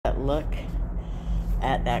Look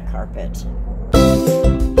at that carpet.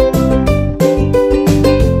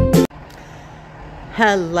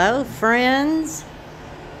 Hello, friends.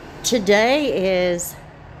 Today is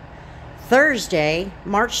Thursday,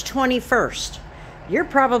 March 21st. You're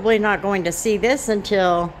probably not going to see this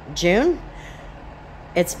until June.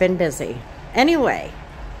 It's been busy. Anyway,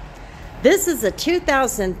 this is a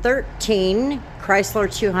 2013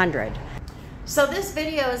 Chrysler 200. So this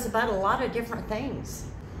video is about a lot of different things.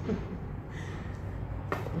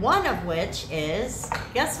 One of which is,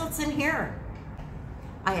 guess what's in here?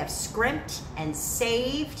 I have scrimped and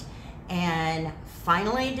saved and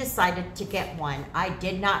finally decided to get one. I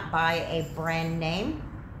did not buy a brand name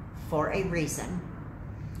for a reason.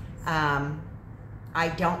 I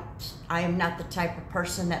am not the type of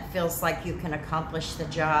person that feels like you can accomplish the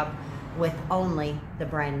job with only the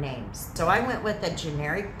brand names. So I went with a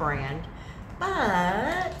generic brand,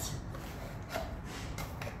 but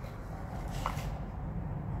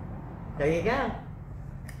there you go.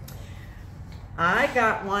 I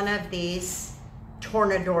got one of these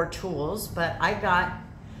Tornador tools, but I got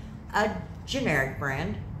a generic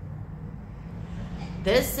brand.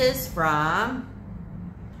 This is from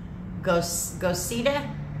Gosida.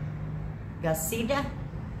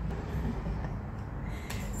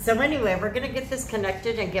 So anyway, we're gonna get this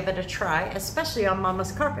connected and give it a try, especially on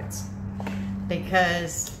Mama's carpets,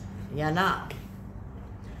 because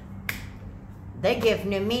they give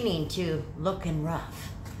new meaning to looking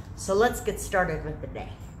rough. So let's get started with the day.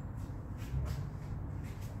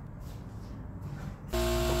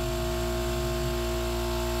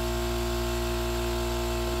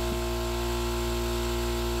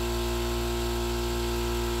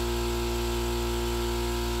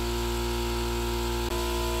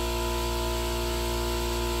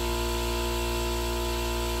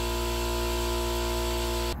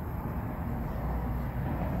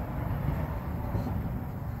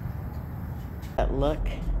 Look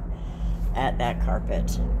at that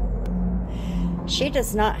carpet. She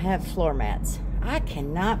does not have floor mats. I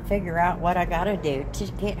cannot figure out what I gotta do to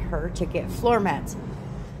get her to get floor mats.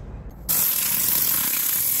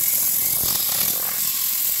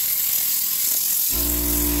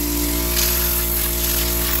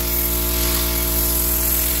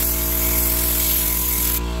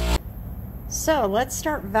 So let's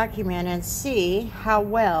start vacuuming and see how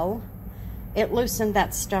well it loosened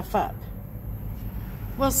that stuff up.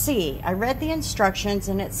 We'll see. I read the instructions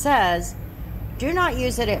and it says, do not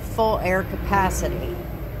use it at full air capacity,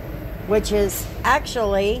 which is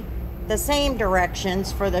actually the same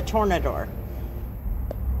directions for the Tornador.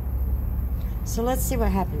 So let's see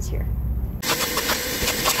what happens here.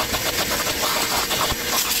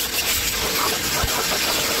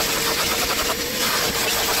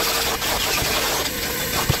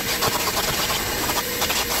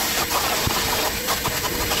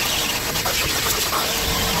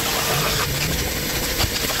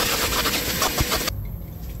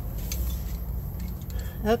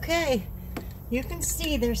 Okay, you can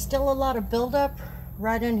see there's still a lot of buildup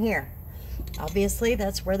right in here. Obviously,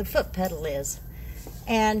 that's where the foot pedal is.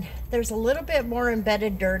 And there's a little bit more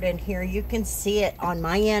embedded dirt in here. You can see it on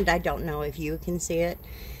my end. I don't know if you can see it,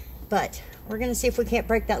 but we're gonna see if we can't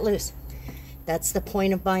break that loose. That's the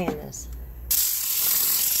point of buying this.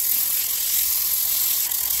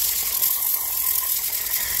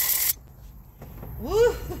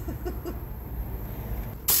 Woo!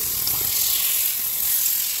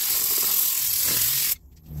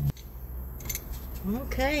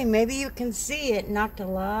 Okay, maybe you can see it knocked a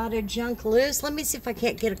lot of junk loose. Let me see if I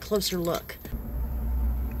can't get a closer look.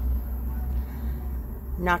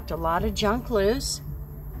 Knocked a lot of junk loose.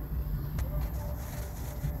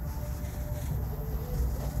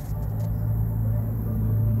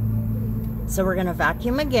 So we're gonna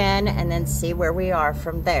vacuum again and then see where we are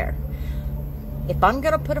from there. If I'm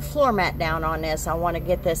gonna put a floor mat down on this, I wanna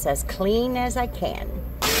get this as clean as I can.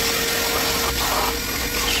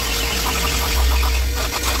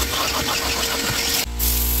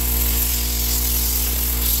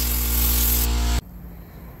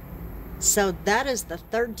 So that is the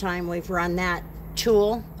third time we've run that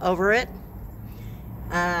tool over it.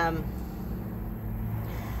 I'm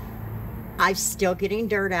still getting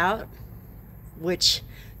dirt out, which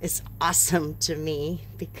is awesome to me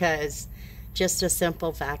because just a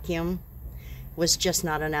simple vacuum was just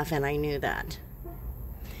not enough, and I knew that.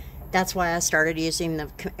 That's why I started using the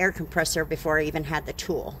air compressor before I even had the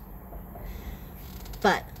tool.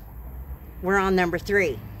 But we're on number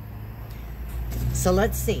 3. So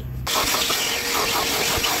let's see.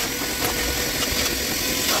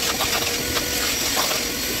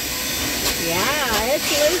 Yeah,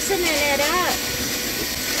 it's loosening it up.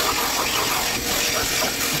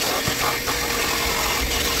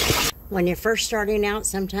 When you're first starting out,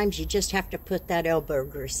 sometimes you just have to put that elbow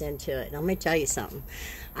grease into it. Let me tell you something.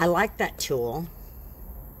 I like that tool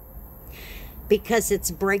because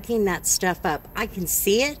it's breaking that stuff up. I can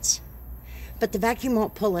see it, but the vacuum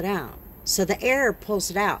won't pull it out. So the air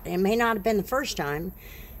pulls it out. It may not have been the first time,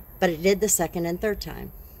 but it did the second and third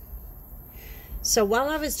time. So while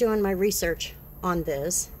I was doing my research on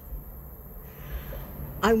this,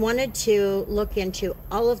 I wanted to look into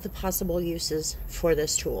all of the possible uses for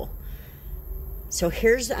this tool. So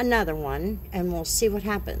here's another one, and we'll see what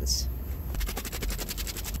happens.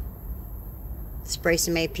 Spray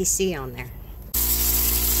some APC on there.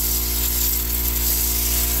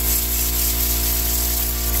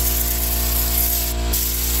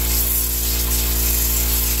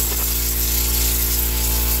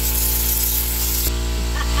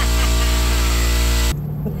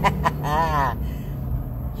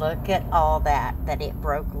 Look at all that it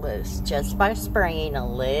broke loose just by spraying a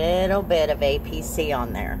little bit of APC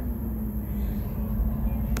on there.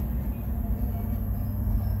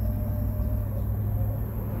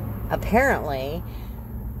 Apparently,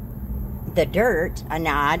 the dirt,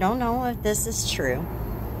 now I don't know if this is true,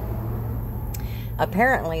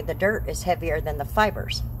 apparently the dirt is heavier than the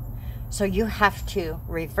fibers. So you have to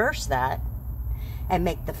reverse that and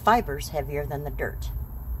make the fibers heavier than the dirt.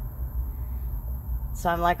 So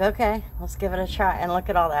I'm like, okay, let's give it a try. And look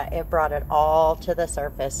at all that. It brought it all to the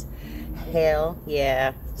surface. Hell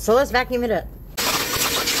yeah. So let's vacuum it up.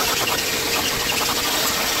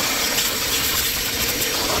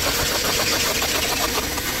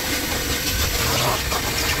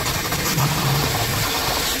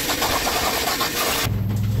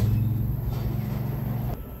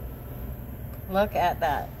 Look at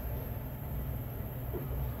that.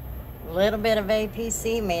 A little bit of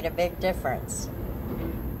APC made a big difference.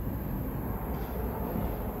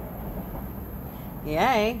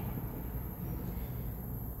 Yay.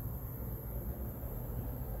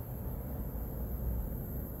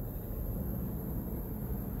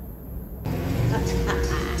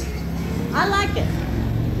 I like it.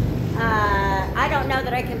 I don't know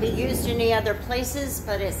that it can be used any other places,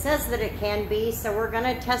 but it says that it can be, so we're going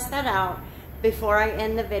to test that out before I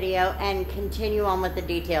end the video and continue on with the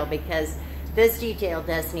detail, because this detail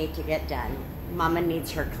does need to get done. Mama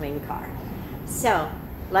needs her clean car. So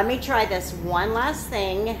let me try this one last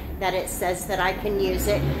thing that it says that I can use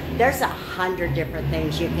it. There's 100 different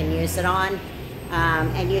things you can use it on,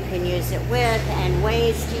 and you can use it with, and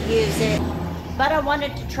ways to use it. But I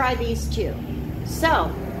wanted to try these two. So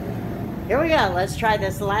here we go. Let's try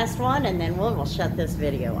this last one, and then we'll shut this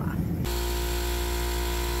video off.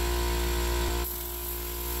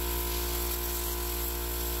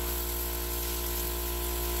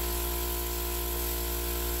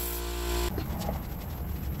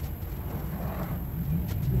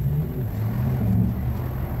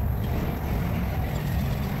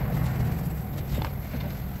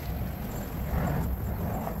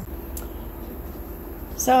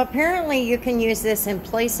 So apparently you can use this in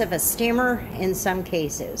place of a steamer in some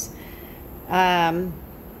cases.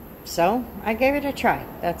 So I gave it a try.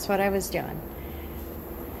 That's what I was doing.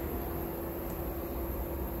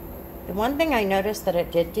 The one thing I noticed that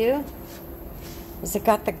it did do is it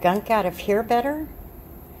got the gunk out of here better.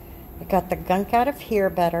 It got the gunk out of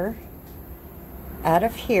here better. Out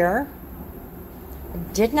of here.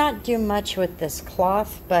 It did not do much with this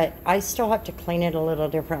cloth, but I still have to clean it a little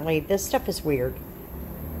differently. This stuff is weird.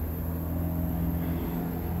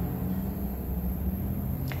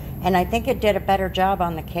 And I think it did a better job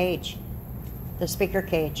on the cage, the speaker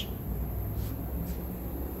cage.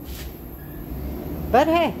 But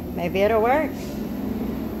hey, maybe it'll work.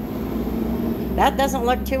 That doesn't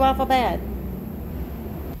look too awful bad.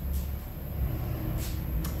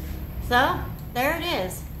 So, there it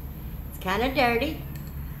is. It's kind of dirty,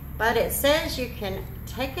 but it says you can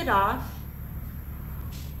take it off.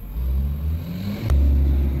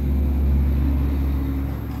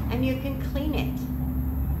 And you can clean it.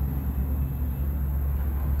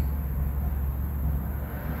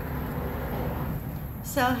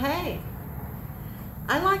 So hey,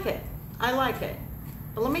 I like it. I like it.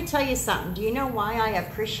 But let me tell you something. Do you know why I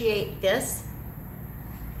appreciate this?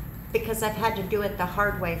 Because I've had to do it the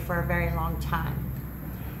hard way for a very long time.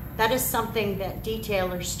 That is something that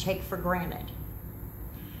detailers take for granted.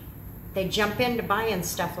 They jump into buying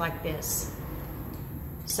stuff like this.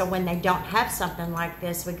 So when they don't have something like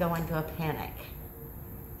this, we go into a panic.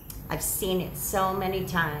 I've seen it so many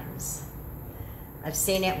times. I've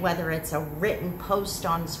seen it whether it's a written post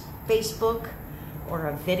on Facebook or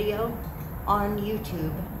a video on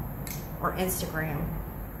YouTube or Instagram.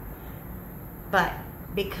 But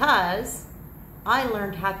because I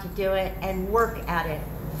learned how to do it and work at it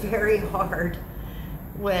very hard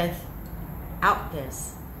without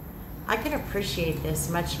this. I can appreciate this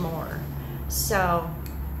much more. So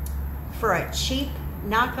for a cheap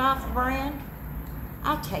knockoff brand,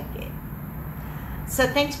 I'll take it. So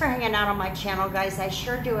thanks for hanging out on my channel, guys. I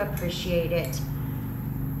sure do appreciate it.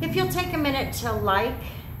 If you'll take a minute to like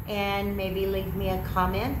and maybe leave me a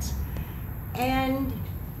comment and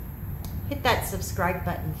hit that subscribe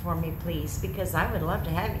button for me, please, because I would love to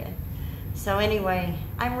have you. So anyway,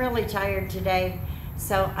 I'm really tired today,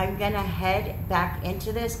 so I'm gonna head back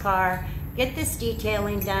into this car, get this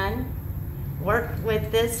detailing done, work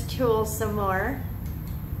with this tool some more,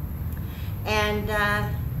 and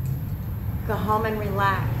go home and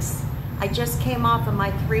relax. I just came off of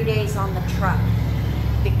my 3 days on the truck.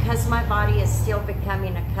 Because my body is still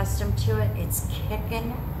becoming accustomed to it, it's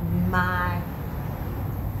kicking my...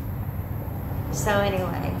 So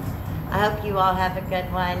anyway, I hope you all have a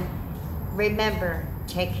good one. Remember,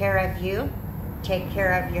 take care of you, take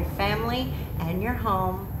care of your family and your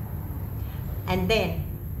home, and then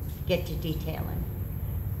get to detailing.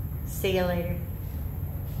 See you later.